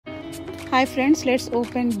Hi friends, let's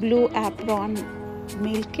open blue Apron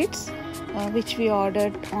meal kits which we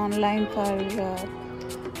ordered online for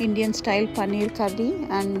Indian style paneer curry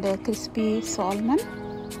and crispy salmon.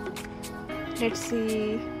 Let's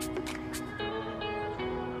see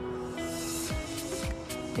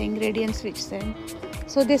the ingredients which send.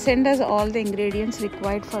 So they send us all the ingredients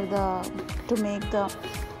required for to make the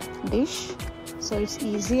dish. So it's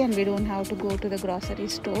easy and we don't have to go to the grocery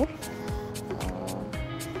store.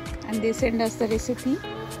 And they send us the recipe,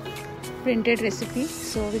 printed recipe,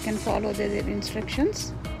 so we can follow their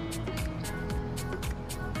instructions.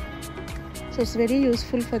 So it's very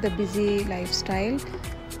useful for the busy lifestyle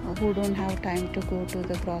who don't have time to go to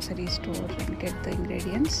the grocery store and get the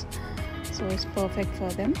ingredients. So it's perfect for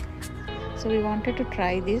them. So we wanted to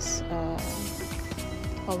try this,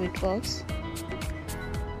 how it works.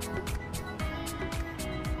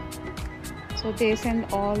 So they send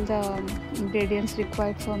all the ingredients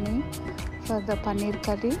required for me for the paneer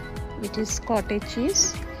curry, which is cottage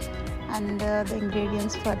cheese, and the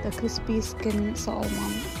ingredients for the crispy skin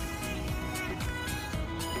salmon.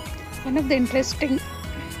 One of the interesting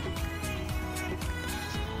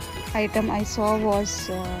item I saw was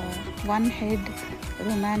one head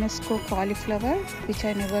Romanesco cauliflower, which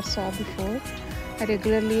I never saw before. I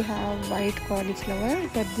regularly have white cauliflower,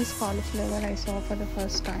 but this cauliflower I saw for the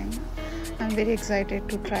first time. I'm very excited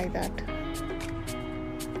to try that.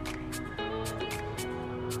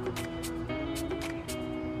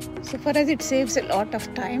 So for us it saves a lot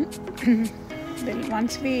of time. Then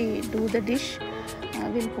once we do the dish,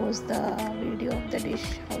 we'll post the video of the dish,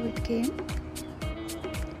 how it came.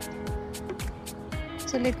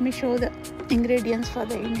 So let me show the ingredients for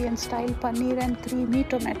the Indian style paneer and creamy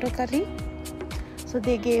tomato curry. So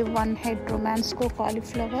they gave one head Romanesco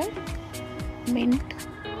cauliflower, mint,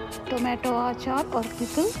 tomato achar or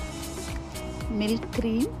pickle, milk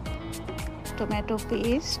cream, tomato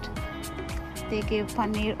paste. They gave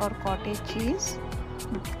paneer or cottage cheese,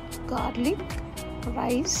 garlic,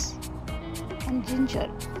 rice and ginger.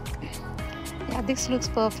 Yeah, this looks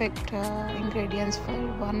perfect ingredients for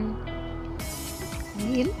one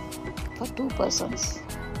meal for 2 persons.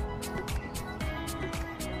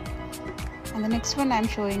 And the next one I'm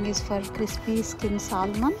showing is for crispy skin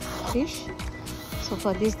salmon fish. So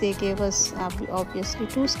for this they gave us obviously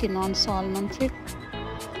 2 skin-on salmon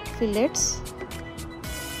fillets,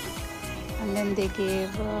 and then they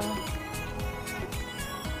gave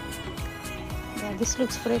yeah, this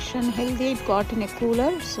looks fresh and healthy. It got in a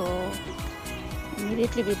cooler, so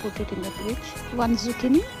immediately we put it in the fridge. 1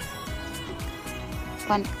 zucchini,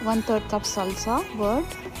 1/3 cup salsa word,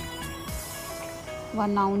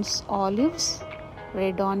 1 ounce olives,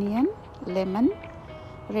 red onion, lemon,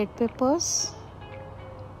 red peppers,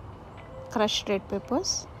 crushed red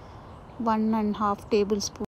peppers, 1.5 tablespoons